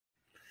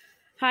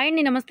Hi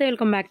అండి, నమస్తే.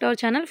 Welcome back to our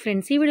channel.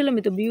 Friends, ఈ వీడియోలో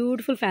మీతో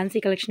బ్యూటిఫుల్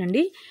ఫ్యాన్సీ కలెక్షన్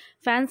అండి.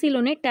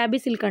 ఫ్యాన్సీలోనే ట్యాబీ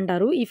సిల్క్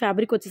అంటారు. ఈ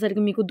ఫ్యాబ్రిక్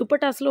వచ్చేసరికి మీకు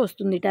దుపటాస్లో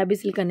వస్తుంది. ట్యాబీ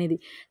సిల్క్ అనేది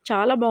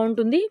చాలా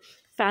బాగుంటుంది.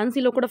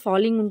 ఫ్యాన్సీలో కూడా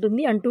ఫాలింగ్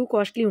ఉంటుంది అండ్ టూ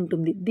కాస్ట్లీ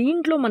ఉంటుంది.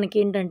 దీంట్లో మనకి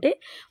ఏంటంటే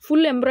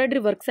ఫుల్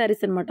ఎంబ్రాయిడరీ వర్క్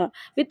శారీస్ అనమాట.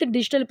 విత్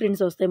డిజిటల్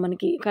ప్రింట్స్ వస్తాయి.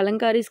 మనకి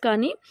కలంకారీస్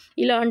కానీ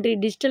ఇలాంటి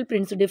డిజిటల్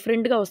ప్రింట్స్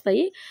డిఫరెంట్గా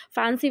వస్తాయి.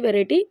 Fancy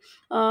variety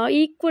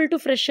equal to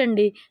fresh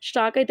అండి.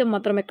 స్టాక్ అయితే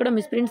మాత్రం ఎక్కడ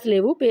మిస్ప్రింట్స్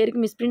లేవు.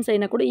 పేరుకి మిస్ప్రింట్స్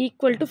అయినా కూడా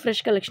ఈక్వల్ టు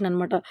ఫ్రెష్ కలెక్షన్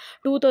అనమాట.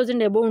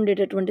 2000 అబోవ్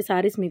ఉండేటటువంటి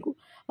శారీస్ మీకు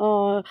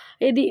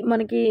ఇది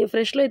మనకి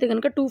ఫ్రెష్లో అయితే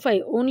కనుక 2500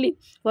 ఓన్లీ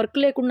వర్క్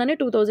లేకుండానే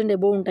 2000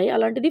 అబోవ్ ఉంటాయి.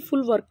 అలాంటిది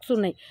ఫుల్ వర్క్స్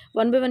ఉన్నాయి.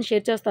 1 by 1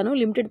 షేర్ చేస్తాను.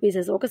 లిమిటెడ్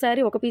పీసెస్, ఒక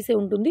శారీ ఒక పీసే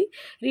ఉంటుంది.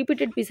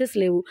 రిపీటెడ్ పీసెస్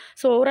లేవు.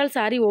 సో ఓవరాల్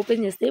శారీ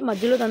ఓపెన్ చేస్తే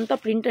మధ్యలో అంతా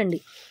ప్రింట్ అండి.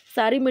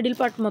 శారీ మిడిల్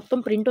పార్ట్ మొత్తం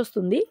ప్రింట్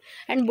వస్తుంది.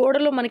 అండ్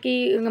బోర్డర్లో మనకి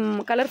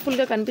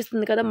కలర్ఫుల్గా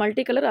కనిపిస్తుంది కదా,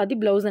 మల్టీ కలర్, అది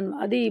బ్లౌజ్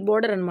అది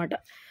బోర్డర్ అనమాట.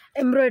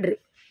 ఎంబ్రాయిడరీ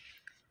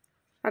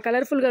ఆ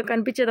కలర్ఫుల్గా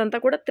కనిపించేదంతా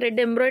కూడా థ్రెడ్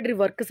ఎంబ్రాయిడరీ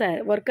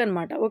వర్క్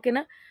అనమాట.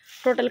 ఓకేనా.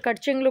 టోటల్ కట్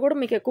చెంగ్లో కూడా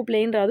మీకు ఎక్కువ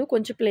ప్లెయిన్ రాదు,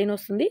 కొంచెం ప్లెయిన్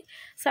వస్తుంది.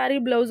 శారీ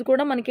బ్లౌజ్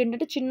కూడా మనకి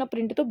ఏంటంటే చిన్న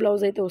ప్రింట్తో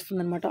బ్లౌజ్ అయితే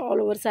వస్తుంది అనమాట.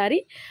 ఆల్ ఓవర్ శారీ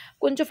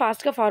కొంచెం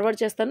ఫాస్ట్గా ఫార్వర్డ్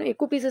చేస్తాను.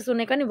 ఎక్కువ పీసెస్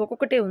ఉన్నాయి కానీ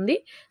ఒక్కొక్కటే ఉంది.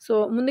 సో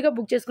ముందుగా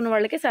బుక్ చేసుకున్న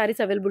వాళ్ళకి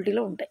శారీస్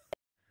అవైలబిలిటీలో ఉంటాయి.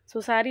 సో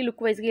శారీ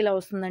లుక్ వైజ్గా ఇలా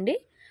వస్తుందండి.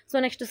 సో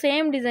నెక్స్ట్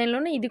సేమ్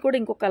డిజైన్లోనే ఇది కూడా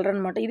ఇంకో కలర్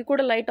అనమాట. ఇది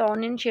కూడా లైట్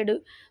ఆనియన్ షేడ్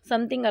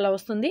సంథింగ్ అలా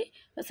వస్తుంది.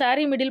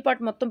 శారీ మిడిల్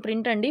పార్ట్ మొత్తం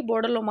ప్రింట్ అండి.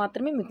 బోర్డర్లో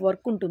మాత్రమే మీకు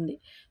వర్క్ ఉంటుంది.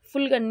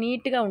 ఫుల్గా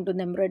నీట్గా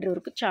ఉంటుంది. ఎంబ్రాయిడరీ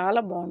వర్క్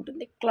చాలా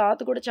బాగుంటుంది.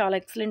 క్లాత్ కూడా చాలా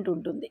ఎక్సలెంట్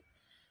ఉంటుంది.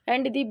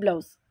 అండ్ ఇది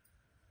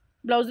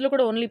బ్లౌజ్లో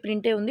కూడా ఓన్లీ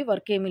ప్రింటే ఉంది,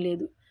 వర్క్ ఏమీ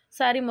లేదు.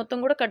 శారీ మొత్తం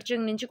కూడా కట్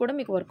చెంగు నుంచి కూడా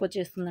మీకు వర్క్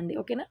వచ్చేస్తుందండి.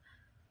 ఓకేనా.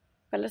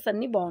 కలర్స్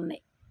అన్నీ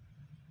బాగున్నాయి.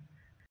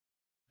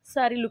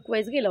 శారీ లుక్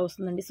వైజ్గా ఇలా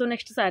వస్తుందండి. So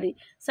next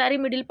sari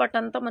middle part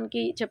అంతా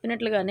మనకి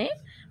చెప్పినట్లుగానే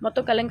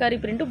మొత్తం కలంకారీ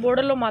ప్రింట్,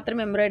 బోర్డర్లో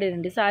మాత్రమే ఎంబ్రాయిడరీ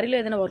అండి. శారీలో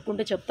ఏదైనా వర్క్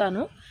ఉంటే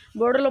చెప్తాను.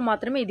 బోర్డర్లో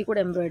మాత్రమే ఇది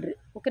కూడా ఎంబ్రాయిడరీ.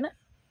 ఓకేనా.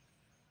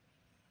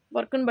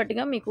 వర్క్ని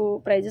బట్టిగా మీకు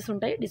ప్రైజెస్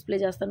ఉంటాయి. డిస్ప్లే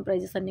చేస్తాను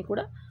ప్రైజెస్ అన్నీ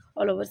కూడా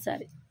ఆల్ ఓవర్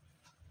శారీ.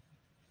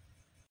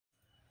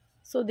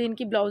 సో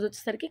దీనికి బ్లౌజ్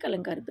వచ్చేసరికి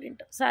కలంకారీ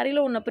ప్రింట్.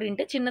 శారీలో ఉన్న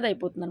ప్రింటే చిన్నది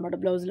అయిపోతుంది అనమాట.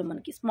 బ్లౌజ్లో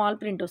మనకి స్మాల్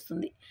ప్రింట్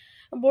వస్తుంది.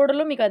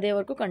 బోర్డర్లో మీకు అదే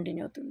వరకు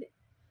కంటిన్యూ అవుతుంది.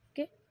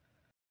 ఓకే.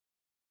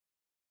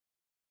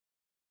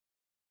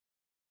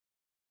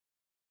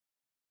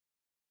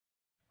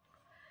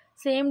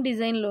 సేమ్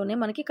డిజైన్లోనే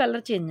మనకి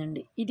కలర్ చేంజ్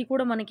అండి. ఇది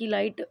కూడా మనకి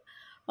లైట్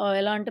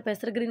ఎలా అంటే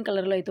పెసర గ్రీన్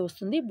కలర్లో అయితే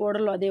వస్తుంది.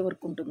 బోర్డర్లో అదే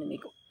వర్క్ ఉంటుంది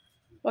మీకు.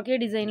 ఒకే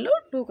డిజైన్లో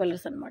 2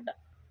 కలర్స్ అనమాట.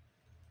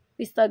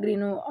 పిస్తా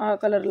గ్రీను ఆ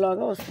కలర్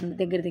లాగా వస్తుంది.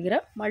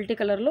 దగ్గర మల్టీ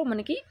కలర్లో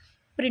మనకి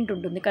ప్రింట్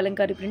ఉంటుంది.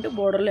 కలంకారీ ప్రింట్,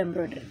 బోర్డర్లో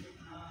ఎంబ్రాయిడరీ.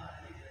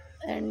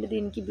 అండ్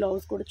దీనికి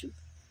బ్లౌజ్ కూడా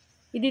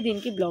ఇది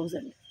దీనికి బ్లౌజ్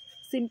అండి.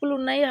 సింపుల్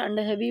ఉన్నాయి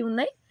అండ్ హెవీ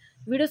ఉన్నాయి.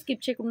 వీడియో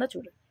స్కిప్ చేయకుండా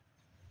చూడండి.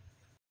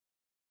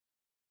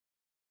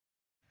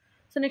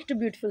 So next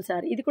beautiful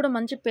sari. ఇది కూడా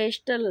మంచి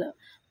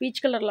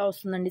పీచ్ కలర్లా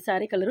వస్తుందండి.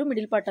 శారీ కలరు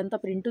మిడిల్ పార్ట్ అంతా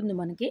ప్రింట్ ఉంది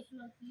మనకి.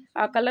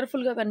 ఆ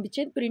కలర్ఫుల్గా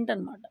కనిపించేది ప్రింట్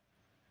అనమాట.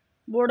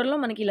 బోర్డర్లో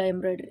మనకి ఇలా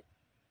ఎంబ్రాయిడరీ,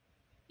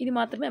 ఇది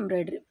మాత్రమే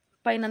ఎంబ్రాయిడరీ.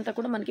 పైన అంతా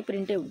కూడా మనకి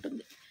ప్రింటే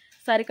ఉంటుంది.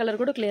 శారీ కలర్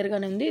కూడా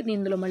క్లియర్గానే ఉంది.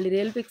 ఇందులో మళ్ళీ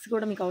రియల్ పిక్స్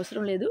కూడా మీకు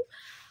అవసరం లేదు.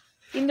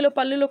 ఇందులో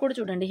పళ్ళులో కూడా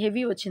చూడండి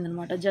హెవీ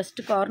వచ్చిందనమాట. జస్ట్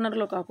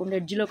కార్నర్లో కాకుండా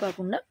ఎడ్జ్లో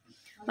కాకుండా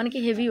మనకి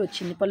హెవీ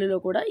వచ్చింది పళ్ళులో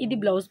కూడా. ఇది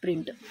బ్లౌజ్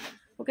ప్రింట్.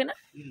 ఓకేనా.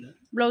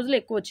 బ్లౌజ్లో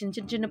ఎక్కువ వచ్చింది,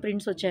 చిన్న చిన్న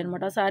ప్రింట్స్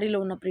వచ్చాయన్నమాట శారీలో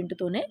ఉన్న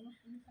ప్రింట్తోనే.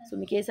 సో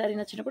మీకు ఏ శారీ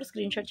నచ్చినప్పుడు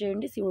స్క్రీన్ షాట్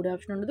చేయండి. సిఓడి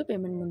ఆప్షన్ ఉండదు,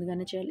 పేమెంట్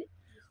ముందుగానే చేయాలి.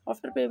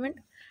 ఆఫ్టర్ పేమెంట్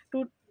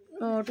 2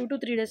 to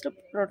 3 డేస్లో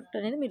ప్రోడక్ట్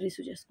అనేది మీరు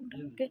రిసీవ్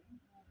చేసుకుంటారు. Okay.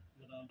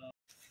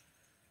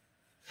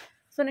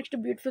 So next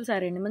beautiful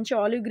sari అండి. మంచి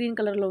ఆలివ్ గ్రీన్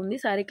కలర్లో ఉంది.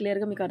 శారీ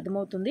క్లియర్గా మీకు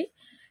అర్థమవుతుంది.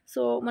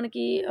 సో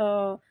మనకి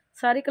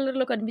శారీ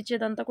కలర్లో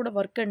కనిపించేదంతా కూడా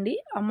వర్క్ అండి.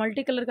 ఆ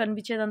మల్టీ కలర్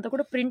కనిపించేదంతా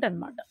కూడా ప్రింట్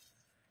అనమాట.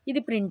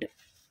 ఇది ప్రింట్.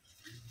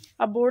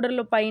 ఆ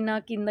బోర్డర్లో పైన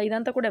కింద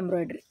ఇదంతా కూడా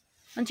ఎంబ్రాయిడరీ.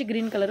 మంచి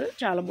గ్రీన్ కలర్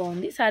చాలా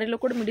బాగుంది. శారీలో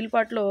కూడా మిడిల్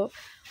పార్ట్లో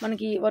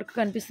మనకి వర్క్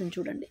కనిపిస్తుంది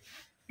చూడండి,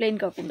 ప్లెయిన్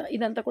కాకుండా.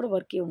 ఇదంతా కూడా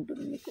వర్కే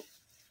ఉంటుంది మీకు.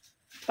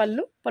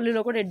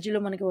 పళ్ళులో కూడా ఎడ్జ్లో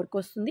మనకి వర్క్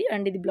వస్తుంది.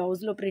 అండ్ ఇది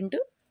బ్లౌజ్లో ప్రింట్.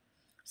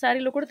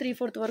 శారీలో కూడా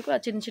 3/4 వరకు ఆ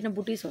చిన్న చిన్న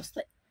బుటీస్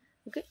వస్తాయి.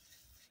 ఓకే.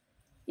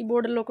 ఈ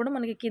బోర్డర్లో కూడా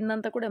మనకి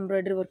కిందంతా కూడా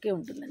ఎంబ్రాయిడరీ వర్కే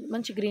ఉంటుందండి.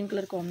 మంచి గ్రీన్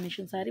కలర్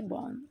కాంబినేషన్ శారీ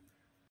బాగుంది.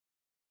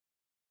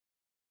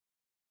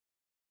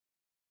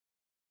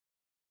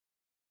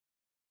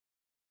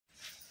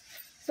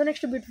 సో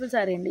నెక్స్ట్ బ్యూటిఫుల్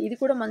శారీ అండి. ఇది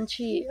కూడా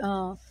మంచి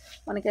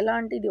మనకి ఎలా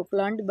అంటే ఇది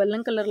ఒకలాంటి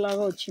బెల్లం కలర్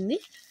లాగా వచ్చింది.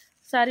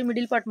 శారీ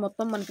మిడిల్ పార్ట్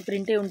మొత్తం మనకి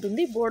ప్రింటే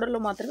ఉంటుంది.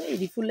 బోర్డర్లో మాత్రమే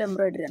ఇది ఫుల్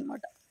ఎంబ్రాయిడరీ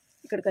అనమాట.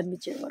 ఇక్కడ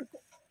కనిపించే వరకు.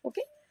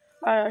 ఓకే.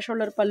 ఆ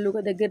షోల్డర్ పళ్ళు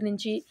దగ్గర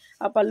నుంచి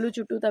ఆ పళ్ళు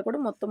చుట్టూతా కూడా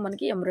మొత్తం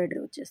మనకి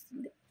ఎంబ్రాయిడరీ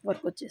వచ్చేస్తుంది,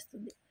 వర్క్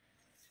వచ్చేస్తుంది.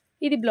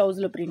 ఇది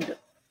బ్లౌజ్లో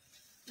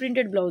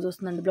ప్రింటెడ్ బ్లౌజ్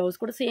వస్తుందండి. బ్లౌజ్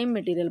కూడా సేమ్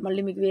మెటీరియల్,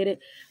 మళ్ళీ మీకు వేరే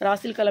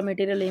రాసిల్ కలర్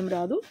మెటీరియల్ ఏం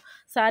రాదు.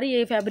 శారీ ఏ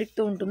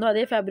ఫ్యాబ్రిక్తో ఉంటుందో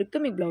అదే ఫ్యాబ్రిక్తో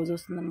మీకు బ్లౌజ్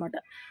వస్తుందన్నమాట.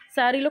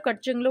 శారీలో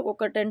కట్ చెంగ్లో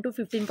ఒక 10 to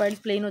 15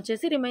 పాయింట్స్ ప్లెయిన్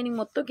వచ్చేసి రిమైనింగ్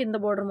మొత్తం కింద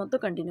బోర్డర్ మొత్తం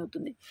కంటిన్యూ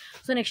అవుతుంది.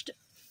 సో నెక్స్ట్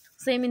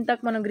సేమ్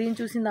ఇంతకు మనం గ్రీన్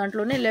చూసిన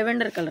దాంట్లోనే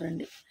లెవెండర్ కలర్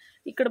అండి.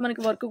 ఇక్కడ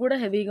మనకి వర్క్ కూడా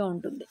హెవీగా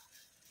ఉంటుంది.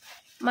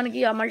 మనకి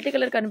ఆ మల్టీ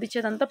కలర్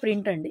కనిపించేదంతా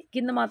ప్రింట్ అండి.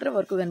 కింద మాత్రం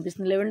వర్క్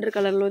కనిపిస్తుంది. Lavender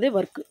కలర్లోదే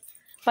work.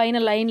 పైన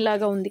లైన్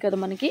లాగా ఉంది కదా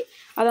మనకి,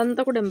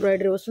 అదంతా కూడా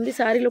ఎంబ్రాయిడరీ వస్తుంది.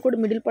 శారీలో కూడా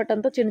మిడిల్ పార్ట్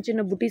అంతా చిన్న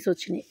చిన్న బుటీస్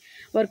వచ్చినాయి,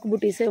 వర్క్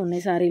బుటీసే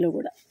ఉన్నాయి శారీలో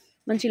కూడా.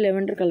 మంచి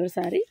లెవెండర్ కలర్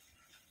శారీ.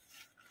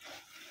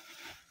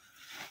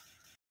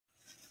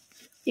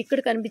 ఇక్కడ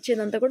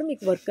కనిపించేదంతా కూడా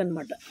మీకు వర్క్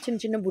అనమాట, చిన్న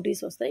చిన్న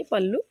బుటీస్ వస్తాయి.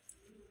 పళ్ళు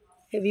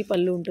హెవీ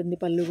పళ్ళు ఉంటుంది,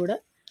 పళ్ళు కూడా.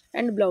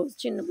 అండ్ బ్లౌజ్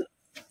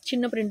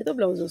చిన్న ప్రింట్తో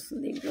బ్లౌజ్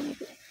వస్తుంది ఇంట్లో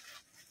మీకు.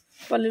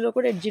 పళ్ళులో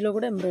కూడా ఎడ్జిలో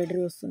కూడా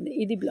ఎంబ్రాయిడరీ వస్తుంది.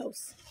 ఇది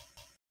బ్లౌజ్.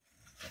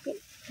 ఓకే,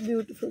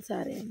 బ్యూటిఫుల్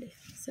శారీ అండి.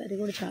 శారీ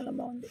కూడా చాలా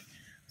బాగుంది.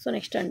 సో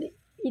నెక్స్ట్ అండి,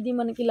 ఇది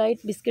మనకి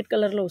లైట్ బిస్కెట్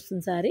కలర్లో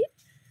వస్తుంది శారీ.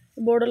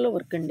 బోర్డర్లో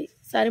వర్క్ అండి.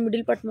 శారీ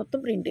మిడిల్ పార్ట్ మొత్తం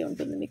ప్రింటే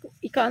ఉంటుంది మీకు.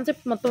 ఈ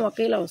కాన్సెప్ట్ మొత్తం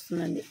ఒకేలా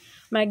వస్తుందండి.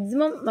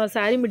 మ్యాక్సిమం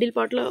శారీ మిడిల్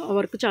పార్ట్లో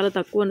వర్క్ చాలా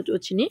తక్కువ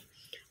వచ్చినాయి,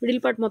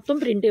 మిడిల్ పార్ట్ మొత్తం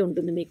ప్రింటే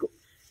ఉంటుంది మీకు.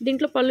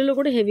 దీంట్లో పళ్ళులో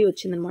కూడా హెవీ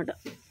వచ్చిందనమాట.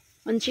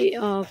 మంచి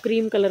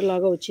క్రీమ్ కలర్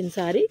లాగా వచ్చింది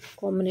sari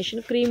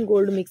combination. Cream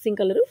gold mixing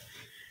colour.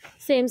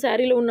 Same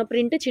శారీలో ఉన్న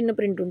ప్రింట్ చిన్న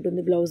ప్రింట్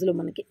ఉంటుంది బ్లౌజ్లో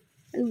మనకి.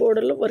 అండ్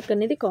బోర్డర్లో వర్క్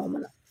అనేది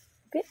కామన్.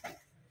 ఓకే,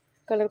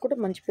 కలర్ కూడా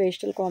మంచి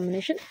పేస్టల్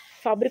కాంబినేషన్.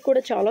 ఫ్యాబ్రిక్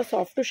కూడా చాలా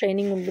సాఫ్ట్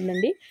షైనింగ్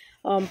ఉంటుందండి.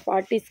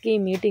 పార్టీస్కి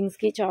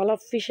మీటింగ్స్కి చాలా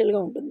అఫీషియల్గా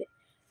ఉంటుంది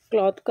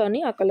క్లాత్. కానీ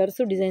ఆ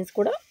కలర్స్ డిజైన్స్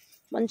కూడా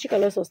మంచి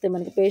కలర్స్ వస్తాయి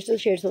మనకి,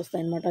 పేస్టల్ షేడ్స్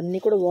వస్తాయి అన్నమాట.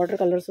 అన్నీ కూడా వాటర్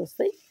కలర్స్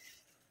వస్తాయి.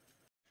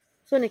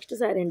 సో నెక్స్ట్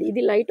శారీ అండి,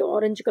 ఇది లైట్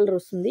ఆరెంజ్ కలర్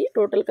వస్తుంది,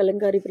 టోటల్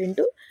కలంకారీ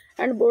ప్రింట్.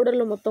 అండ్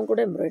బోర్డర్లో మొత్తం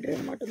కూడా ఎంబ్రాయిడరీ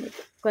అనమాట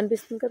మీకు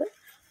కనిపిస్తుంది కదా.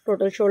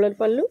 టోటల్ షోల్డర్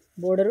పళ్ళు,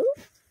 బోర్డరు,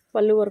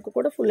 పళ్ళు వరకు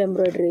కూడా ఫుల్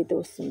ఎంబ్రాయిడరీ అయితే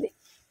వస్తుంది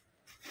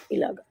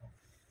ఇలాగా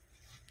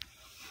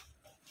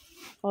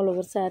ఆల్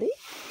ఓవర్ శారీ.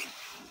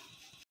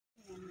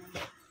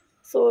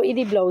 సో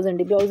ఇది బ్లౌజ్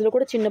అండి. బ్లౌజ్లో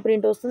కూడా చిన్న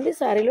ప్రింట్ వస్తుంది.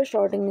 శారీలో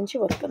స్టార్టింగ్ నుంచి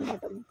వర్క్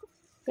అనమాట మీకు.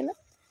 ఓకేనా,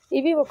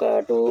 ఇవి ఒక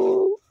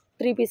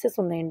 2-3 పీసెస్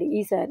ఉన్నాయండి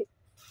ఈ శారీ.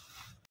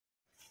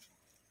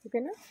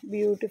 ఓకేనా,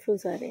 బ్యూటిఫుల్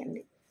శారీ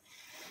అండి.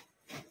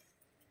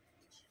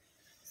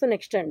 సో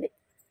నెక్స్ట్ అండి,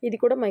 ఇది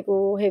కూడా మీకు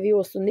హెవీ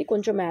వస్తుంది,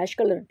 కొంచెం ash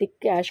colour,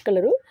 thick ash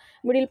colour.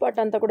 Middle part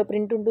అంతా కూడా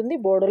ప్రింట్ ఉంటుంది,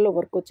 బోర్డర్లో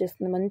వర్క్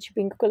వచ్చేస్తుంది. మంచి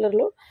పింక్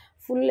కలర్లో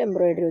ఫుల్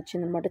ఎంబ్రాయిడరీ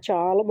వచ్చింది అనమాట.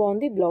 చాలా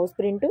బాగుంది. Blouse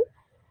print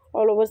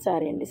all over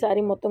sari అండి.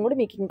 శారీ మొత్తం కూడా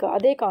మీకు ఇంకా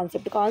అదే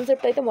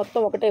కాన్సెప్ట్ అయితే మొత్తం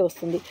ఒకటే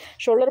వస్తుంది.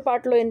 షోల్డర్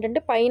పార్ట్లో ఏంటంటే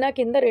పైన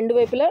కింద రెండు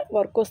వైపులా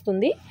వర్క్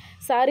వస్తుంది.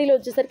 శారీలో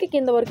వచ్చేసరికి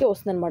కింద వరకే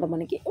వస్తుంది అనమాట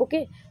మనకి.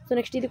 ఓకే, సో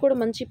నెక్స్ట్ ఇది కూడా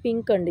మంచి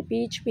పింక్ అండి,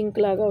 పీచ్ పింక్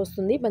లాగా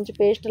వస్తుంది. మంచి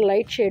పేస్ట్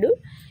లైట్ షేడు.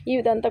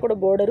 ఇదంతా కూడా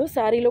బోర్డరు.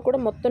 శారీలో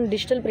కూడా మొత్తం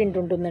డిజిటల్ ప్రింట్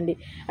ఉంటుందండి.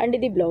 అండ్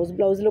ఇది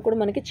బ్లౌజ్లో కూడా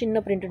మనకి చిన్న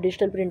ప్రింట్,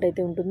 డిజిటల్ ప్రింట్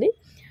అయితే ఉంటుంది.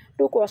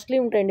 2 కాస్ట్లీ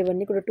ఉంటాయండి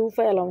ఇవన్నీ కూడా.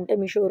 2-5 అలా ఉంటాయి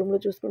మీ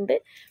షోరూంలో చూసుకుంటే.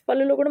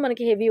 పళ్ళులో కూడా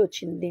మనకి హెవీ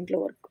వచ్చింది దీంట్లో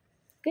work.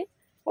 Okay,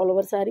 all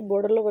over sari.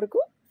 బోర్డర్లో వరకు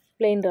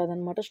ప్లెయిన్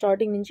రాదనమాట,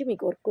 స్టార్టింగ్ నుంచి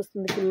మీకు వర్క్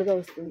వస్తుంది, ఫుల్గా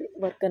వస్తుంది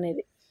వర్క్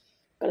అనేది.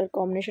 కలర్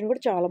కాంబినేషన్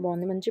కూడా చాలా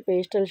బాగుంది, మంచి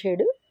pastel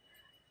shade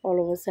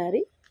all over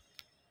sari.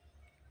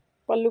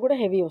 పళ్ళు కూడా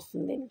హెవీ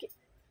వస్తుంది దీనికి.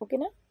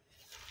 ఓకేనా,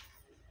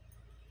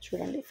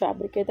 చూడండి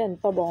ఫ్యాబ్రిక్ అయితే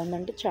ఎంత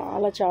బాగుందంటే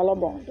చాలా చాలా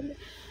బాగుంటుంది.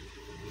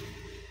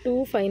 2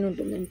 ఫైన్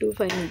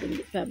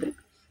ఉంటుంది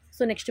fabric.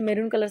 So next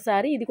maroon colour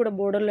sari. ఇది కూడా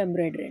బోర్డర్లో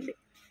ఎంబ్రాయిడరీ అండి.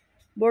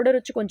 బోర్డర్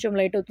వచ్చి కొంచెం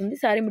లైట్ అవుతుంది.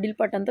 శారీ మిడిల్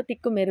పార్ట్ అంతా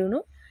థిక్ మెరూను.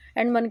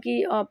 అండ్ మనకి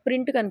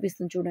ప్రింట్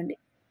కనిపిస్తుంది చూడండి.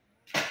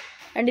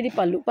 అండ్ ఇది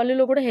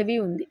పళ్ళులో కూడా హెవీ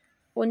ఉంది,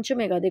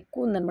 కొంచెమే కాదు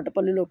ఎక్కువ ఉందన్నమాట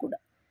పళ్ళులో కూడా.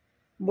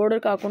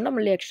 బోర్డర్ కాకుండా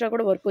మళ్ళీ ఎక్స్ట్రా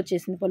కూడా వర్క్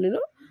వచ్చేసింది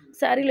పళ్ళులో.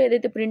 శారీలో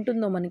ఏదైతే ప్రింట్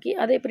ఉందో మనకి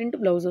అదే ప్రింట్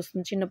బ్లౌజ్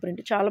వస్తుంది, చిన్న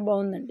ప్రింట్. చాలా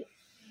బాగుందండి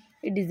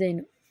ఈ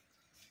డిజైన్.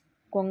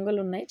 కొంగలు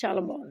ఉన్నాయి,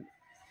 చాలా బాగుంది.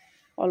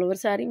 ఆల్ ఓవర్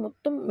శారీ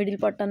మొత్తం మిడిల్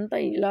పార్ట్ అంతా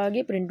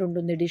ఇలాగే ప్రింట్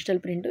ఉంటుంది, డిజిటల్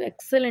ప్రింట్.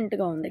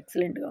 ఎక్సలెంట్గా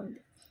ఉంది.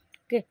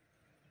 Okay,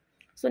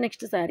 so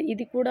next sari.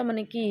 ఇది కూడా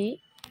మనకి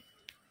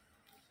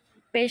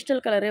పేస్టల్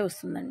కలరే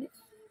వస్తుందండి.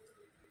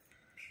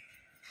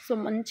 సో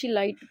మంచి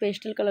లైట్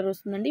పేస్టల్ కలర్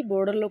వస్తుందండి.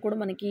 బోర్డర్లో కూడా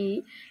మనకి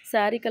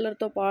శారీ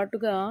కలర్తో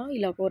పాటుగా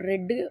ఇలా ఒక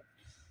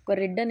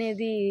రెడ్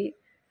అనేది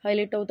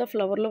హైలైట్ అవుతా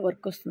ఫ్లవర్లో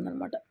వర్క్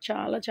వస్తుందన్నమాట.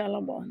 చాలా చాలా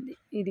బాగుంది.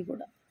 ఇది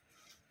కూడా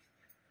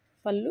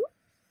పళ్ళులో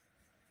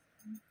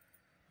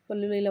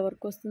ఇలా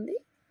వర్క్ వస్తుంది.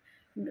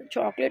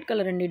 చాక్లెట్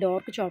కలర్ అండి,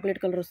 డార్క్ చాక్లెట్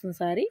కలర్ వస్తుంది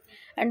శారీ.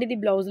 అండ్ ఇది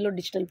బ్లౌజ్లో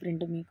డిజిటల్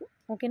ప్రింట్ మీకు.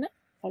 ఓకేనా,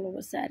 ఆల్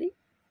ఓవర్ శారీ.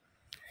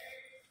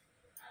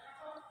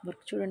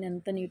 వర్క్ చూడండి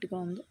ఎంత నీట్గా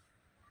ఉందో.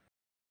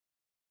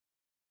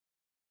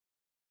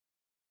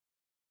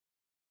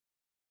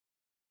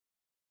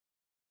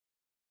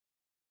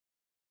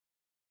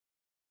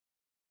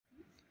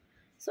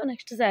 సో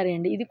నెక్స్ట్ శారీ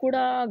అండి, ఇది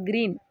కూడా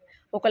గ్రీన్,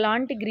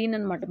 ఒకలాంటి గ్రీన్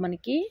అనమాట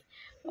మనకి.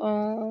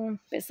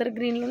 పెసర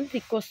గ్రీన్లోనే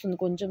థిక్ వస్తుంది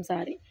కొంచెం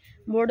శారీ.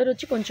 బోర్డర్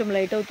వచ్చి కొంచెం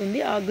లైట్ అవుతుంది.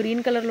 ఆ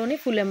గ్రీన్ కలర్లోనే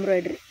ఫుల్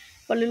ఎంబ్రాయిడరీ.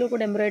 పళ్ళులో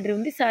కూడా ఎంబ్రాయిడరీ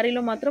ఉంది.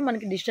 శారీలో మాత్రం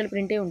మనకి డిజిటల్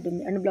ప్రింటే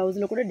ఉంటుంది. అండ్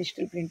బ్లౌజ్లో కూడా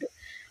డిజిటల్ ప్రింట్.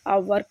 ఆ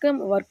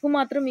వర్క్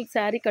మాత్రం మీకు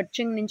శారీ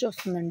కట్చింగ్ నుంచి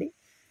వస్తుందండి.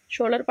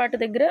 షోల్డర్ పార్ట్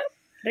దగ్గర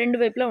రెండు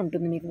వైపులా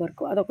ఉంటుంది మీకు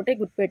వర్క్. అదొకటే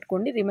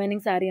గుర్తుపెట్టుకోండి,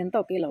 రిమైనింగ్ శారీ అంతా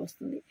ఒకేలా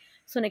వస్తుంది.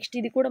 సో నెక్స్ట్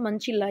ఇది కూడా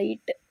మంచి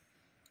లైట్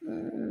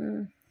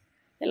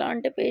ఎలా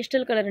అంటే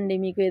పేస్టల్ కలర్ అండి.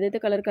 మీకు ఏదైతే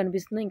కలర్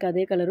కనిపిస్తుందో ఇంకా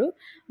అదే కలరు.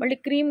 మళ్ళీ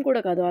క్రీమ్ కూడా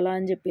కాదు అలా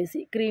అని చెప్పేసి,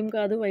 క్రీమ్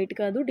కాదు, వైట్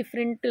కాదు,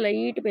 different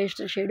light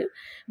pastel shade.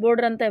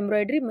 Border అంతా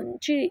ఎంబ్రాయిడరీ,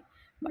 మంచి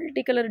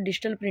మల్టీ కలర్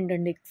డిజిటల్ ప్రింట్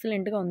అండి.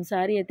 ఎక్సలెంట్గా ఉంది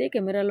శారీ అయితే.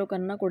 కెమెరాలో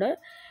కన్నా కూడా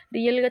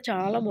రియల్గా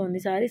చాలా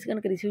బాగుంది. శారీస్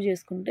కనుక రిసీవ్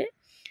చేసుకుంటే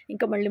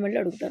ఇంకా మళ్ళీ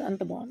అడుగుతారు,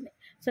 అంత బాగుంది.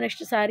 సో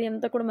నెక్స్ట్ శారీ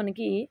అంతా కూడా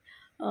మనకి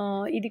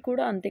ఇది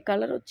కూడా అంతే,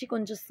 కలర్ వచ్చి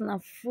కొంచెం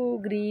స్నఫ్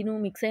గ్రీను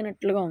మిక్స్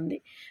అయినట్లుగా ఉంది.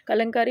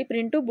 కలంకారీ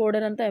ప్రింట్,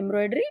 బోర్డర్ అంతా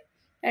ఎంబ్రాయిడరీ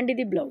అండ్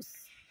ఇది బ్లౌజ్.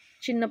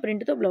 చిన్న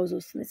ప్రింట్తో బ్లౌజ్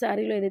వస్తుంది.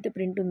 శారీలో ఏదైతే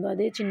ప్రింట్ ఉందో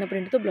అదే చిన్న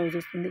ప్రింట్తో బ్లౌజ్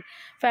వస్తుంది.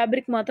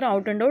 ఫ్యాబ్రిక్ మాత్రం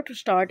అవుట్ అండ్ అవుట్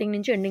స్టార్టింగ్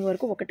నుంచి ఎండింగ్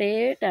వరకు ఒకటే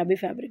ట్యాబీ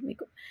ఫ్యాబ్రిక్,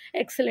 మీకు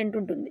ఎక్సలెంట్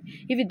ఉంటుంది.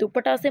 ఇవి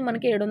దుప్పటాసే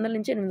మనకి 700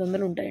 నుంచి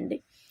 800 ఉంటాయండి.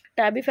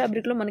 ట్యాబీ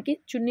ఫ్యాబ్రిక్లో మనకి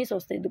చున్నీస్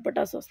వస్తాయి,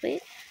 దుప్పటాస్ వస్తాయి.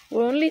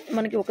 ఓన్లీ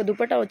మనకి ఒక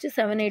దుప్పటా వచ్చి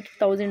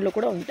 7-8,000లో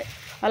కూడా ఉంటాయి.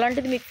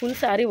 అలాంటిది మీకు ఫుల్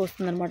శారీ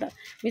వస్తుందన్నమాట.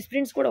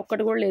 మిస్ప్రింట్స్ కూడా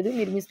ఒక్కటి కూడా లేదు.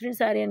 మీరు మిస్ప్రింట్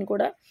శారీ అని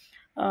కూడా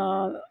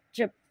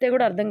చెప్తే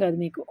కూడా అర్థం కాదు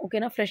మీకు.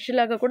 ఓకేనా, ఫ్రెష్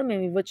లాగా కూడా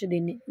మేము ఇవ్వచ్చు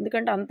దీన్ని,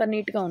 ఎందుకంటే అంత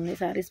నీట్గా ఉన్నాయి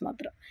శారీస్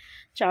మాత్రం.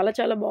 చాలా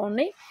చాలా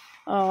బాగున్నాయి.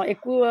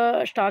 ఎక్కువ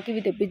స్టాక్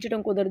ఇవి తెప్పించడం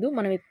కుదరదు.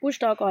 మనం ఎక్కువ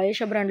స్టాక్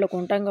ఆయేషా బ్రాండ్లో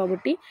కొంటాం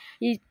కాబట్టి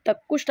ఈ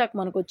తక్కువ స్టాక్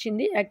మనకు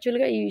వచ్చింది.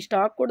 యాక్చువల్గా ఈ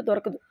స్టాక్ కూడా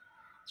దొరకదు.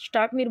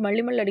 స్టాక్ మీరు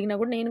మళ్ళీ మళ్ళీ అడిగినా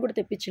కూడా నేను కూడా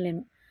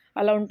తెప్పించలేను,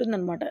 అలా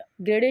ఉంటుందన్నమాట.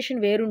 గ్రేడేషన్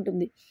వేరు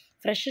ఉంటుంది.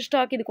 ఫ్రెష్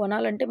స్టాక్ ఇది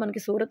కొనాలంటే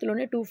మనకి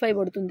సూరత్లోనే 2500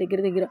 పడుతుంది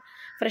దగ్గర దగ్గర,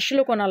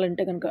 ఫ్రెష్లో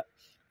కొనాలంటే కనుక.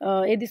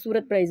 ఏది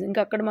సూరత్ ప్రైస్. ఇంకా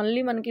అక్కడ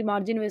మళ్ళీ మనకి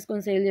మార్జిన్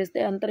వేసుకొని సేల్ చేస్తే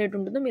ఎంత రేట్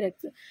ఉంటుందో మీరు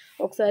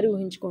ఒకసారి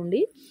ఊహించుకోండి.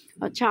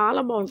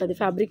 చాలా బాగుంటుంది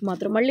ఫ్యాబ్రిక్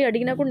మాత్రం. మళ్ళీ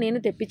అడిగినా కూడా నేను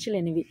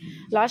తెప్పించలేను ఇవి.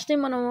 లాస్ట్ టైం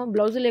మనం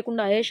బ్లౌజ్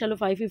లేకుండా ఆయేషాలు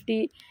 550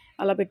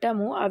 అలా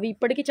పెట్టాము. అవి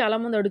ఇప్పటికీ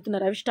చాలామంది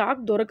అడుగుతున్నారు. అవి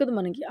స్టాక్ దొరకదు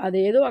మనకి.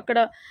 అదేదో అక్కడ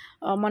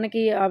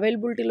మనకి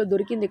అవైలబిలిటీలో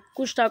దొరికింది,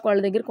 ఎక్కువ స్టాక్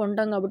వాళ్ళ దగ్గర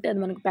కొంటాం కాబట్టి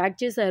అది మనకి ప్యాక్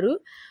చేశారు.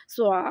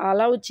 సో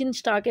అలా వచ్చిన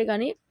స్టాకే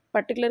కానీ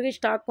పర్టికులర్గా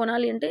స్టాక్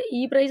కొనాలి అంటే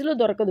ఈ ప్రైస్లో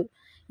దొరకదు.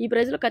 ఈ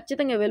ప్రైస్లో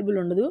ఖచ్చితంగా అవైలబుల్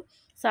ఉండదు.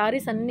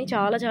 సారీస్ అన్నీ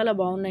చాలా చాలా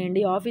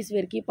బాగున్నాయండి. ఆఫీస్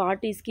వేర్కి,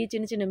 పార్టీస్కి,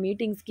 చిన్న చిన్న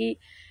మీటింగ్స్కి,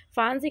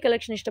 ఫ్యాన్సీ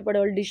కలెక్షన్ ఇష్టపడే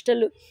వాళ్ళు,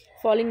 డిజిటల్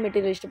ఫాలింగ్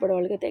మెటీరియల్ ఇష్టపడే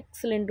వాళ్ళకి అయితే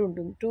ఎక్సలెంట్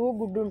ఉంటుంది. టూ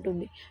గుడ్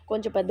ఉంటుంది.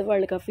 కొంచెం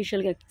పెద్దవాళ్ళకి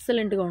అఫీషియల్గా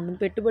ఎక్సలెంట్గా ఉంటుంది.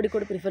 పెట్టుబడి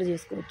కూడా ప్రిఫర్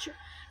చేసుకోవచ్చు,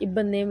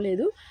 ఇబ్బంది ఏం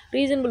లేదు.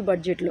 రీజనబుల్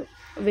బడ్జెట్లో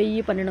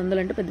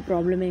 1000-1200 అంటే పెద్ద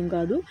ప్రాబ్లం ఏం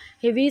కాదు.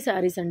 హెవీ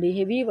శారీస్ అండి,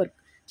 హెవీ వర్క్.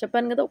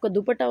 చెప్పాను కదా, ఒక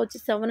దుపట్టా వచ్చి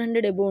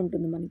 700 అబోవ్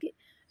ఉంటుంది మనకి.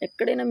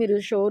 ఎక్కడైనా మీరు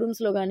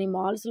షోరూమ్స్లో కానీ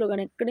మాల్స్లో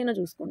కానీ ఎక్కడైనా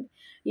చూసుకోండి,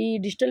 ఈ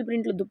డిజిటల్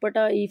ప్రింట్లు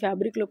దుప్పటా ఈ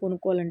ఫ్యాబ్రిక్లో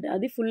కొనుక్కోవాలంటే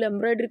అది ఫుల్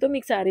ఎంబ్రాయిడరీతో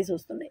మీకు శారీస్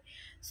వస్తున్నాయి.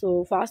 సో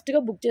ఫాస్ట్గా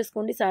బుక్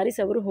చేసుకోండి. శారీస్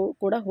ఎవరు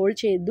కూడా హోల్డ్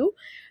చేయొద్దు.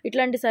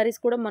 ఇట్లాంటి శారీస్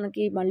కూడా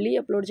మనకి మళ్ళీ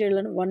అప్లోడ్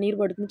చేయాలని 1 year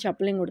పడుతుంది,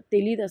 చెప్పలేం కూడా,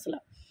 తెలియదు అసలు.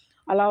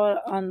 అలా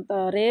అంత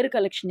రేర్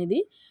కలెక్షన్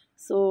ఇది.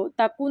 సో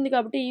తక్కువ ఉంది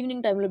కాబట్టి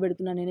ఈవినింగ్ టైంలో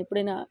పెడుతున్నాను నేను.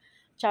 ఎప్పుడైనా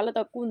చాలా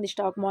తక్కువ ఉంది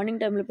స్టాక్,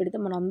 మార్నింగ్ టైంలో పెడితే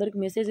మన అందరికి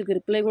మెసేజ్కి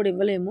రిప్లై కూడా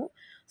ఇవ్వలేము.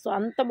 సో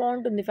అంత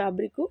బాగుంటుంది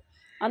ఫ్యాబ్రిక్.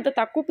 అంత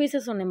తక్కువ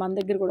పీసెస్ ఉన్నాయి మన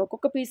దగ్గర కూడా,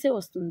 ఒక్కొక్క పీసే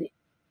వస్తుంది.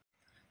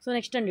 సో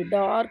నెక్స్ట్ అండి,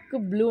 డార్క్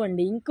బ్లూ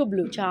అండి, ఇంక్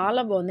బ్లూ.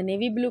 చాలా బాగుంది.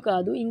 నేవీ బ్లూ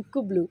కాదు, ఇంక్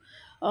బ్లూ.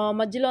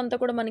 మధ్యలో అంతా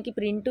కూడా మనకి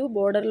ప్రింట్,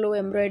 బోర్డర్లో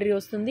ఎంబ్రాయిడరీ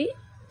వస్తుంది.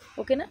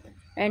 ఓకేనా,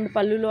 అండ్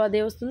పళ్ళులో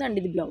అదే వస్తుంది. అండ్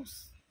ఇది బ్లౌజ్.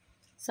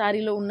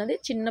 శారీలో ఉన్నది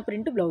చిన్న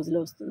ప్రింట్ బ్లౌజ్లో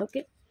వస్తుంది.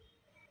 Okay,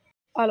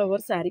 all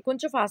over sari.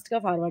 కొంచెం ఫాస్ట్గా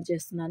ఫార్వర్డ్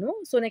చేస్తున్నాను.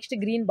 సో నెక్స్ట్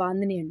గ్రీన్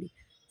బాందిని అండి.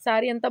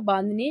 శారీ అంతా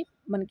బాందిని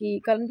మనకి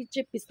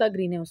కనిపించే పిస్తా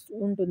గ్రీనే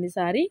ఉంటుంది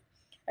శారీ.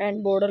 అండ్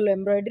బోర్డర్లో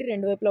ఎంబ్రాయిడరీ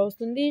రెండు వైపులా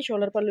వస్తుంది.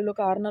 షోల్డర్ పళ్ళులో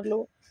కార్నర్లో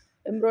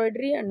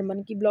ఎంబ్రాయిడరీ అండ్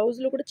మనకి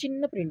బ్లౌజ్లో కూడా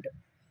చిన్న ప్రింట్.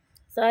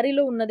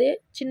 శారీలో ఉన్నదే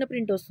చిన్న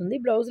ప్రింట్ వస్తుంది.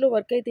 బ్లౌజ్లో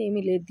వర్క్ అయితే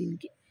ఏమీ లేదు,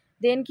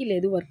 దేనికి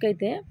లేదు వర్క్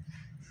అయితే,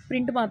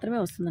 ప్రింట్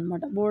మాత్రమే వస్తుంది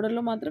అనమాట.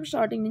 బోర్డర్లో మాత్రం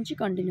స్టార్టింగ్ నుంచి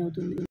కంటిన్యూ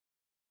అవుతుంది.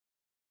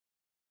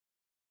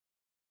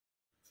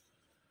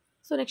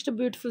 సో నెక్స్ట్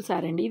బ్యూటిఫుల్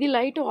శారీ అండి. ఇది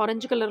లైట్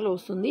ఆరెంజ్ కలర్లో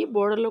వస్తుంది.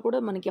 బోర్డర్లో కూడా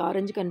మనకి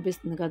ఆరెంజ్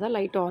కనిపిస్తుంది కదా,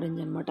 లైట్ ఆరెంజ్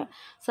అనమాట.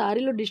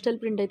 శారీలో డిజిటల్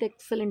ప్రింట్ అయితే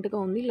ఎక్సలెంట్గా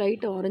ఉంది.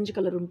 లైట్ ఆరెంజ్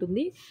కలర్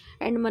ఉంటుంది.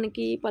 అండ్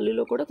మనకి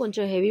పళ్ళులో కూడా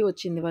కొంచెం హెవీ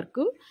వచ్చింది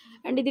వర్క్.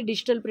 అండ్ ఇది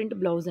డిజిటల్ ప్రింట్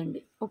బ్లౌజ్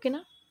అండి.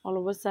 ఓకేనా, all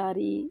over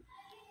sari.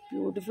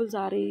 Beautiful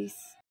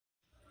saris.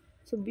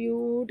 So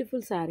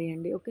beautiful sari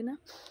అండి. ఓకేనా,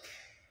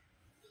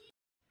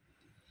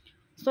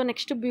 సో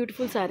నెక్స్ట్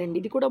బ్యూటిఫుల్ శారీ అండి.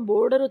 ఇది కూడా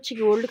బోర్డర్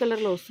వచ్చి గోల్డ్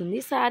కలర్లో వస్తుంది.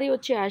 శారీ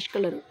వచ్చి యాష్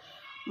కలర్,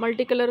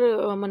 మల్టీ కలర్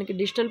మనకి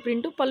డిజిటల్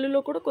ప్రింట్. పళ్ళులో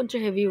కూడా కొంచెం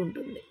హెవీ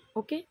ఉంటుంది.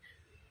 ఓకే,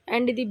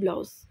 అండ్ ఇది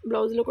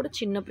బ్లౌజ్లో కూడా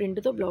చిన్న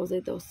ప్రింట్తో బ్లౌజ్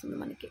అయితే వస్తుంది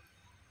మనకి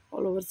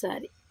all over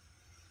sari.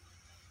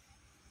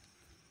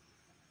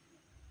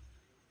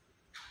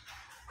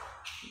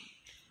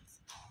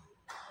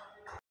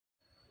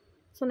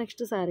 So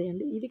next sari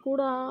అండి. ఇది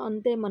కూడా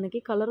అంతే,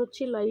 మనకి కలర్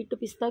వచ్చి లైట్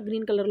పిస్తా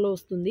గ్రీన్ కలర్లో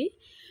వస్తుంది.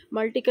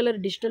 Multi colour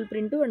digital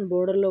print and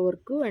బోర్డర్లో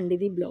వర్క్. అండ్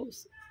ఇది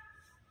బ్లౌజ్.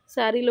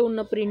 శారీలో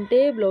ఉన్న ప్రింటే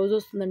బ్లౌజ్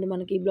వస్తుందండి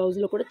మనకి.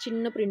 బ్లౌజ్లో కూడా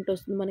చిన్న ప్రింట్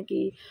వస్తుంది మనకి.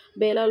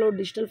 బేలాలో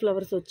డిజిటల్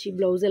ఫ్లవర్స్ వచ్చి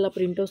బ్లౌజ్ ఎలా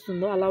ప్రింట్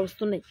వస్తుందో అలా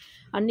వస్తున్నాయి.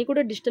 అన్నీ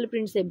కూడా డిజిటల్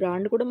ప్రింట్సే.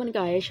 బ్రాండ్ కూడా మనకి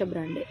ఆయేషా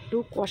బ్రాండే. టూ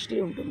కాస్ట్లీ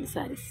ఉంటుంది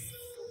శారీస్.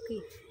 ఓకే,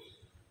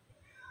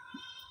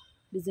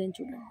 డిజైన్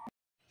చూడండి.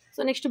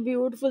 సో నెక్స్ట్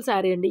బ్యూటిఫుల్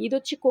శారీ అండి. ఇది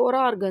వచ్చి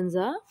కోరా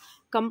ఆర్గంజా,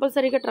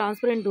 కంపల్సరీగా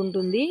ట్రాన్స్పరెంట్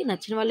ఉంటుంది.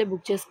 నచ్చిన వాళ్ళే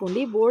బుక్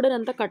చేసుకోండి. బోర్డర్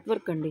అంతా కట్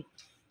వర్క్ అండి.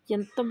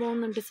 ఎంత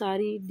బాగుందంటే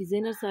శారీ,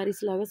 డిజైనర్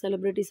శారీస్ లాగా,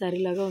 సెలబ్రిటీ శారీ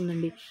లాగా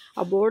ఉందండి.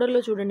 ఆ బోర్డర్లో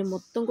చూడండి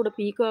మొత్తం కూడా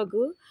పీకాక్,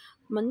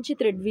 మంచి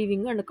థ్రెడ్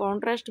వీవింగ్ అండ్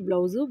కాంట్రాస్ట్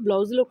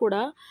బ్లౌజ్లో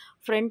కూడా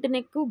front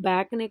neck,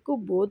 back neck,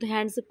 both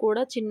హ్యాండ్స్కి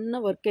కూడా చిన్న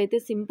వర్క్ అయితే,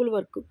 సింపుల్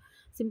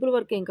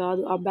వర్క్ ఏం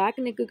కాదు. ఆ బ్యాక్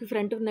నెక్కి,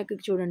 ఫ్రంట్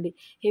నెక్కి చూడండి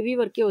హెవీ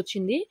వర్కే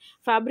వచ్చింది.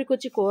 ఫ్యాబ్రిక్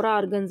వచ్చి కోరా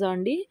ఆర్గంజా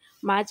అండి.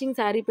 మ్యాచింగ్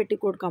శారీ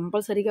పెట్టికోట్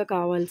కంపల్సరీగా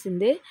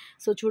కావాల్సిందే.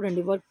 సో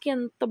చూడండి వర్క్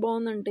ఎంత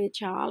బాగుందంటే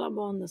చాలా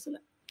బాగుంది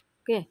అసలు.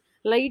 ఓకే,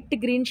 లైట్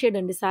గ్రీన్ షేడ్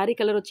అండి. శారీ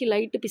కలర్ వచ్చి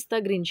లైట్ పిస్తా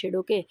green shade.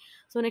 Okay.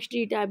 So next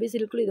ఈ టాబీ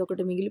సిల్క్లో ఇది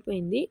ఒకటి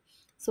మిగిలిపోయింది.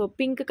 సో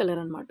పింక్ కలర్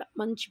అనమాట,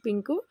 మంచి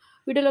పింక్.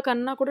 వీడియోలో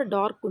కన్నా కూడా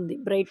డార్క్ ఉంది,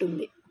 బ్రైట్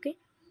ఉంది. ఓకే,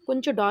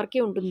 కొంచెం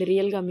డార్కే ఉంటుంది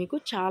రియల్గా మీకు.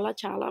 చాలా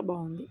చాలా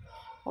బాగుంది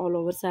all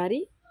over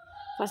sari.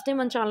 First time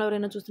మన ఛానల్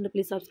ఎవరైనా చూస్తుంటే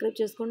ప్లీజ్ సబ్స్క్రైబ్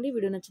చేసుకోండి.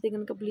 వీడియో నచ్చితే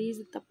కనుక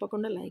ప్లీజ్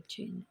తప్పకుండా లైక్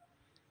చేయండి.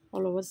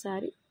 All over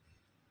sari.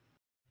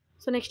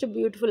 So next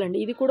beautiful అండి,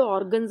 ఇది కూడా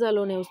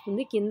ఆర్గన్జాలోనే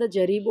వస్తుంది. కింద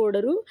జరీ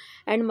బోర్డరు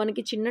అండ్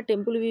మనకి చిన్న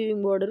టెంపుల్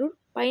వీవింగ్ బోర్డరు,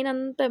 పైన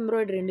అంతా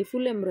ఎంబ్రాయిడరీ అండి,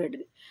 ఫుల్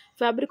ఎంబ్రాయిడరీ.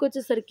 ఫ్యాబ్రిక్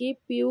వచ్చేసరికి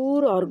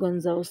ప్యూర్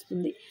ఆర్గన్జా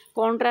వస్తుంది.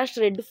 కాంట్రాస్ట్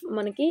రెడ్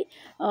మనకి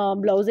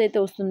బ్లౌజ్ అయితే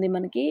వస్తుంది.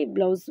 మనకి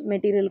బ్లౌజ్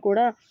మెటీరియల్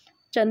కూడా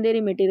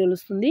చందేరి మెటీరియల్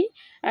వస్తుంది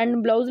అండ్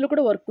బ్లౌజ్లో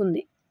కూడా వర్క్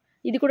ఉంది.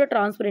 ఇది కూడా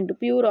transparent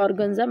pure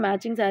organza.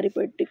 Matching sari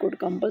petticoat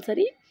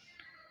compulsory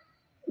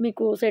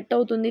మీకు సెట్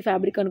అవుతుంది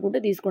ఫ్యాబ్రిక్ అనుకుంటే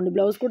తీసుకోండి.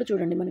 బ్లౌజ్ కూడా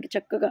చూడండి మనకి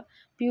చక్కగా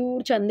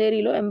ప్యూర్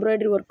చందేరీలో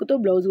ఎంబ్రాయిడరీ వర్క్తో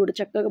బ్లౌజ్ కూడా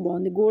చక్కగా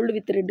బాగుంది. Gold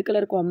with red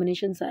colour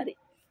combination sari.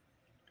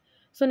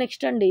 So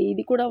next అండి,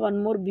 ఇది కూడా వన్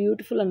మోర్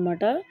బ్యూటిఫుల్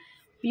అనమాట.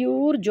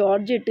 Pure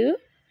georgette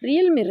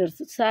real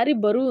mirrors. Sari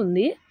బరువు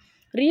ఉంది,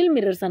 రియల్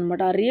మిర్రర్స్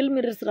అనమాట. ఆ రియల్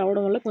మిర్రర్స్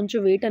రావడం వల్ల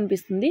కొంచెం వెయిట్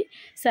అనిపిస్తుంది.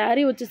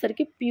 శారీ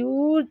వచ్చేసరికి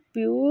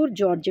ప్యూర్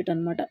జార్జెట్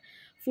అనమాట.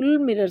 ఫుల్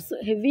మిర్రర్స్,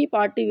 హెవీ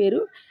పార్టీ వేరు.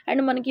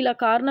 అండ్ మనకి ఇలా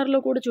కార్నర్లో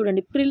కూడా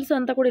చూడండి ప్రిల్స్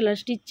అంతా కూడా ఇలా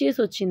స్టిచ్ చేసి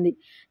వచ్చింది.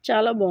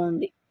 చాలా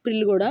బాగుంది.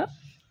 ప్రిల్ కూడా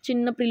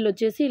చిన్న ప్రిల్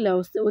వచ్చేసి ఇలా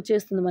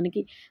వచ్చేస్తుంది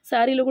మనకి.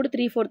 శారీలో కూడా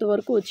 3/4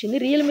 వరకు వచ్చింది.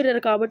 రియల్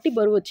మిర్రర్ కాబట్టి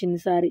బరువు వచ్చింది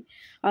శారీ,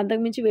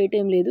 అంతకుమించి వెయిట్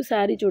ఏం లేదు.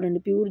 శారీ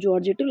చూడండి pure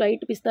georgette,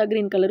 light pista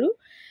green colour.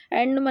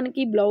 And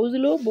మనకి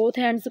బ్లౌజ్లో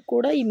బోత్ హ్యాండ్స్కి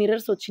కూడా ఈ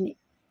మిర్రర్స్ వచ్చినాయి.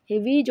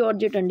 హెవీ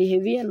జార్జెట్ అండి,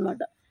 హెవీ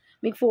అనమాట.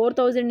 మీకు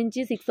 4000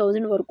 నుంచి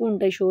 6000 వరకు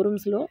ఉంటాయి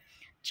షోరూమ్స్లో.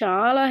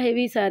 చాలా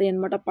హెవీ శారీ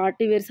అనమాట,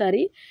 party wear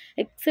sari.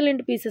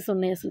 Excellent pieces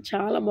ఉన్నాయి, అసలు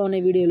చాలా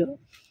బాగున్నాయి వీడియోలో.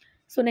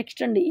 సో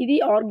నెక్స్ట్ అండి, ఇది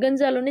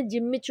ఆర్గంజాలోనే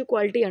జిమ్మిచ్చు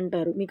క్వాలిటీ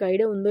అంటారు, మీకు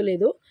ఐడియా ఉందో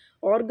లేదో.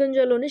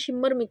 ఆర్గంజాలోనే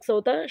షిమ్మర్ మిక్స్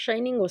అవుతా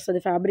షైనింగ్ వస్తుంది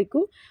ఫ్యాబ్రిక్,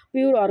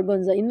 ప్యూర్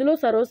ఆర్గంజా. ఇందులో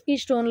సరోస్కి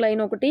స్టోన్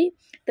లైన్ ఒకటి,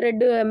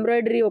 థ్రెడ్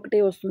ఎంబ్రాయిడరీ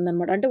ఒకటి వస్తుంది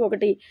అనమాట. అంటే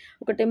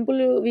ఒక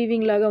టెంపుల్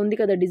వీవింగ్ లాగా ఉంది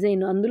కదా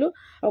డిజైన్, అందులో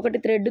ఒకటి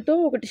థ్రెడ్తో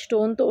ఒకటి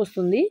స్టోన్తో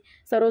వస్తుంది,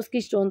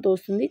 సరోస్కి స్టోన్తో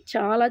వస్తుంది.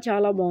 చాలా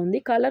చాలా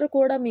బాగుంది. కలర్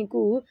కూడా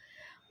మీకు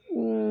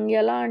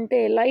ఎలా అంటే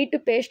లైట్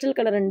పేస్టల్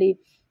కలర్ అండి.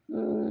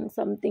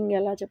 సంథింగ్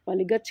ఎలా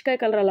చెప్పాలి, గచ్చికాయ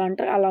కలర్ అలా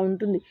అంటారు, అలా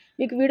ఉంటుంది.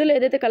 మీకు వీడియోలో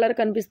ఏదైతే కలర్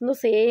కనిపిస్తుందో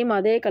సేమ్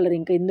అదే కలర్,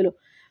 ఇంకా ఇందులో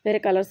వేరే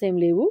కలర్స్ ఏం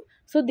లేవు.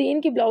 సో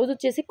దీనికి బ్లౌజ్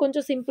వచ్చేసి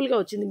కొంచెం సింపుల్గా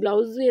వచ్చింది.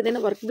 బ్లౌజ్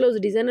ఏదైనా వర్క్ బ్లౌజ్,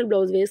 డిజైనర్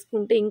బ్లౌజ్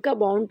వేసుకుంటే ఇంకా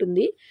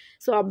బాగుంటుంది.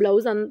 సో ఆ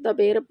బ్లౌజ్ అంత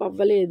పేరప్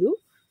అవ్వలేదు,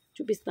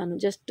 చూపిస్తాను.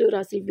 జస్ట్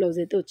రాసిల్ బ్లౌజ్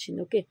అయితే వచ్చింది.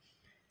 Okay.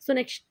 So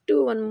next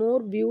one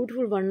more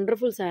beautiful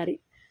wonderful sari.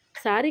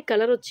 Sari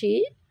colour వచ్చి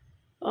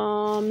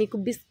మీకు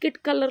బిస్కెట్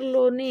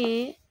కలర్లోనే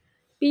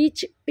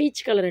పీచ్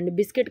కలర్ అండి,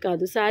 బిస్కెట్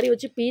కాదు. శారీ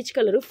వచ్చి peach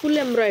colour, full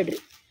embroidery.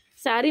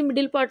 Sari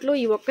middle పార్ట్లో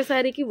ఈ ఒక్క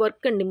శారీకి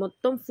వర్క్ అండి,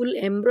 మొత్తం ఫుల్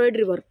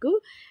ఎంబ్రాయిడరీ వర్క్.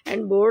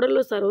 అండ్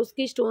బోర్డర్లో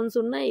సరోస్కి స్టోన్స్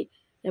ఉన్నాయి,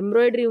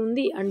 ఎంబ్రాయిడరీ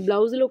ఉంది. అండ్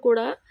బ్లౌజ్లో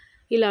కూడా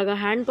ఇలాగా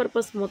హ్యాండ్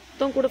పర్పస్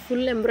మొత్తం కూడా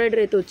ఫుల్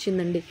ఎంబ్రాయిడరీ అయితే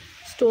వచ్చిందండి,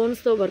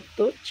 స్టోన్స్తో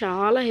వర్క్తో.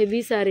 చాలా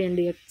హెవీ శారీ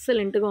అండి,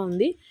 ఎక్సలెంట్గా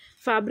ఉంది.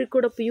 ఫ్యాబ్రిక్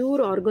కూడా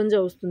ప్యూర్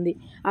ఆర్గంజా వస్తుంది.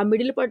 ఆ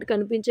మిడిల్ పార్ట్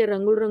కనిపించే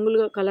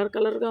రంగులుగా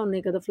కలర్గా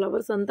ఉన్నాయి కదా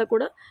ఫ్లవర్స్, అంతా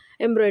కూడా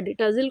ఎంబ్రాయిడరీ.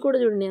 టజిల్ కూడా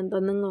చూడండి ఎంత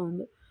అందంగా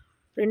ఉందో.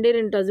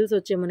 2 టజిల్స్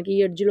వచ్చాయి మనకి, ఈ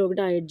ఎడ్జ్లో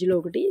ఒకటి, ఆ ఎడ్జ్లో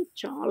ఒకటి.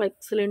 చాలా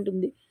ఎక్సలెంట్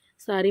ఉంది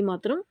శారీ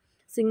మాత్రం.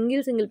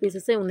 సింగిల్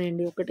పీసెసే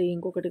ఉన్నాయండి,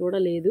 ఇంకొకటి కూడా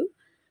లేదు.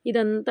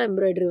 ఇదంతా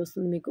ఎంబ్రాయిడరీ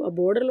వస్తుంది మీకు. ఆ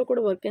బోర్డర్లో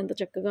కూడా వర్క్ ఎంత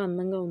చక్కగా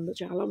అందంగా ఉందో,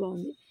 చాలా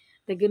బాగుంది.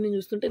 దగ్గర నుంచి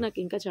చూస్తుంటే నాకు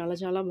ఇంకా చాలా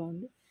చాలా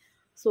బాగుంది.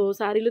 సో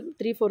శారీలో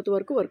 3/4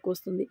 వరకు వర్క్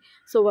వస్తుంది.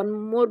 So one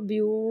more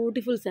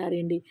beautiful sari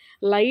అండి,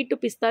 లైట్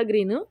పిస్తా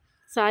గ్రీన్.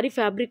 శారీ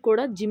ఫ్యాబ్రిక్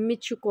కూడా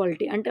జిమ్మిచ్చు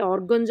క్వాలిటీ, అంటే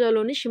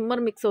ఆర్గంజాలోని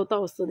షిమ్మర్ మిక్స్ అవుతా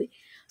వస్తుంది.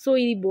 సో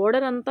ఈ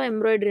బోర్డర్ అంతా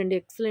ఎంబ్రాయిడరీ అండి,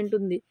 ఎక్సలెంట్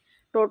ఉంది.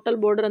 టోటల్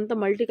బోర్డర్ అంతా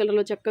మల్టీ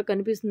కలర్లో చక్కగా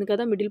కనిపిస్తుంది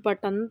కదా. మిడిల్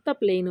పార్ట్ అంతా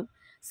ప్లెయిన్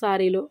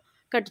శారీలో,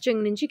 కట్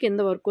చెంగు నుంచి కింద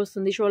వర్క్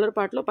వస్తుంది. షోల్డర్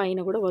పార్ట్లో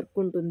పైన కూడా వర్క్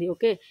ఉంటుంది.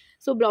 ఓకే.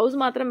 సో బ్లౌజ్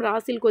మాత్రం రా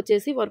సిల్క్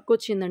వచ్చేసి వర్క్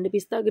వచ్చిందండి,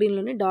 పిస్తా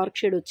గ్రీన్లోనే డార్క్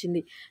షేడ్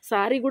వచ్చింది.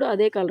 శారీ కూడా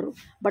అదే colour,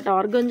 but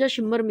organza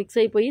shimmer mix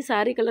అయిపోయి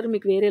శారీ కలర్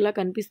మీకు వేరేలా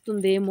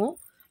కనిపిస్తుందేమో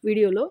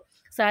వీడియోలో.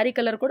 శారీ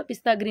కలర్ కూడా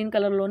పిస్తా గ్రీన్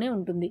కలర్లోనే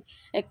ఉంటుంది.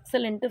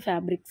 ఎక్సలెంట్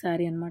ఫ్యాబ్రిక్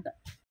శారీ అనమాట.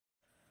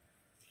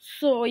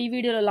 సో ఈ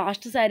వీడియోలో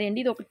లాస్ట్ శారీ అండి,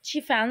 ఇది వచ్చి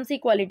ఫ్యాన్సీ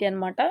క్వాలిటీ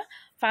అనమాట.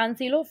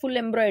 ఫ్యాన్సీలో ఫుల్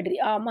ఎంబ్రాయిడరీ,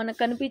 మనకు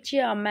కనిపించే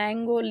ఆ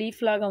మ్యాంగో లీఫ్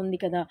లాగా ఉంది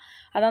కదా,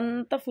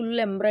 అదంతా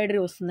ఫుల్ ఎంబ్రాయిడరీ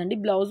వస్తుందండి.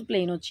 బ్లౌజ్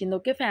ప్లెయిన్ వచ్చింది.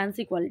 Okay,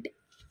 fancy quality.